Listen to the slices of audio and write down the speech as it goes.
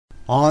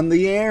on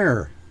the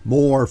air.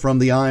 More from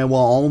the Iowa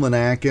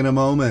Almanac in a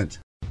moment.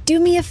 Do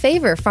me a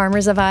favor,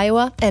 farmers of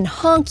Iowa, and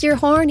honk your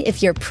horn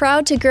if you're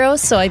proud to grow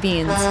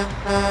soybeans.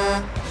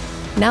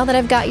 Now that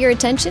I've got your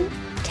attention,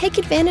 take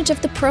advantage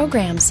of the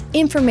programs,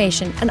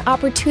 information, and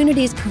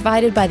opportunities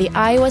provided by the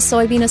Iowa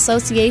Soybean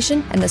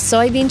Association and the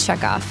Soybean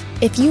Checkoff.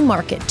 If you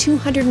market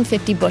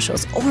 250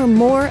 bushels or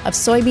more of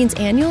soybeans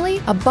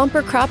annually, a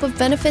bumper crop of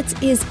benefits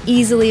is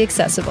easily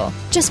accessible.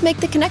 Just make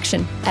the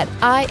connection at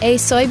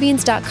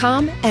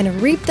iasoybeans.com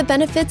and reap the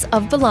benefits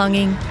of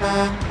belonging.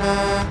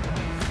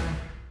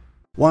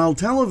 While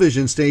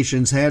television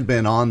stations had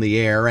been on the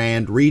air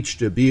and reached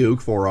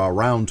Dubuque for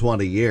around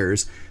 20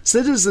 years,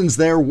 citizens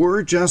there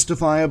were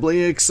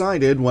justifiably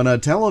excited when a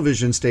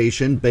television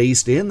station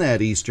based in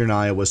that eastern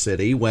Iowa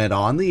city went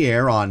on the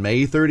air on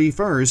May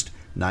 31st,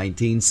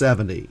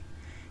 1970.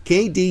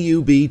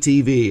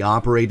 KDUB-TV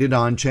operated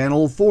on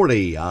Channel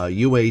 40, a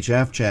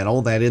UHF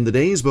channel that in the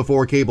days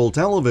before cable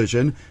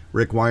television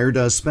required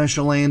a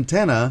special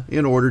antenna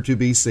in order to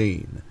be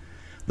seen.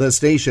 The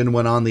station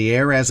went on the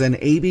air as an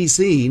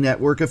ABC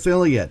network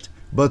affiliate,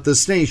 but the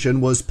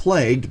station was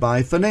plagued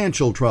by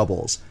financial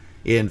troubles.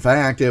 In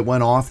fact, it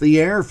went off the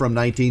air from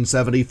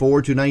 1974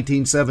 to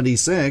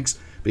 1976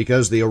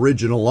 because the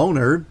original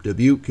owner,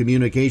 Dubuque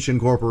Communication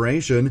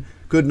Corporation,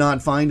 could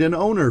not find an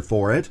owner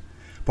for it.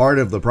 Part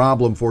of the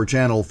problem for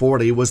Channel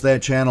 40 was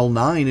that Channel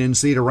 9 in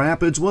Cedar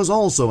Rapids was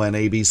also an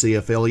ABC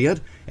affiliate,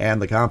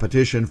 and the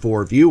competition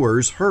for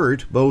viewers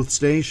hurt both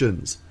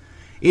stations.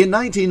 In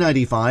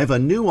 1995, a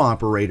new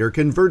operator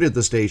converted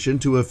the station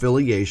to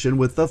affiliation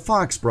with the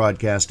Fox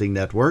Broadcasting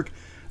Network,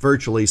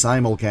 virtually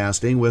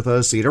simulcasting with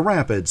a Cedar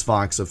Rapids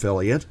Fox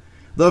affiliate.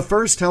 The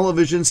first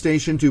television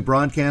station to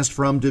broadcast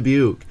from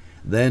Dubuque,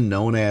 then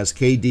known as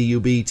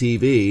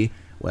KDUB-TV,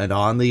 went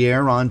on the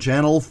air on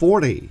Channel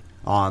 40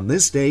 on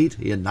this date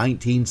in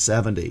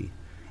 1970.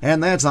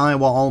 And that's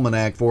Iowa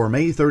Almanac for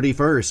May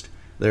 31st.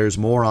 There's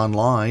more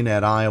online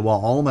at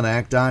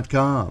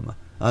iowaalmanac.com.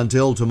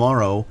 Until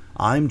tomorrow,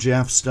 I'm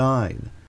Jeff Stein.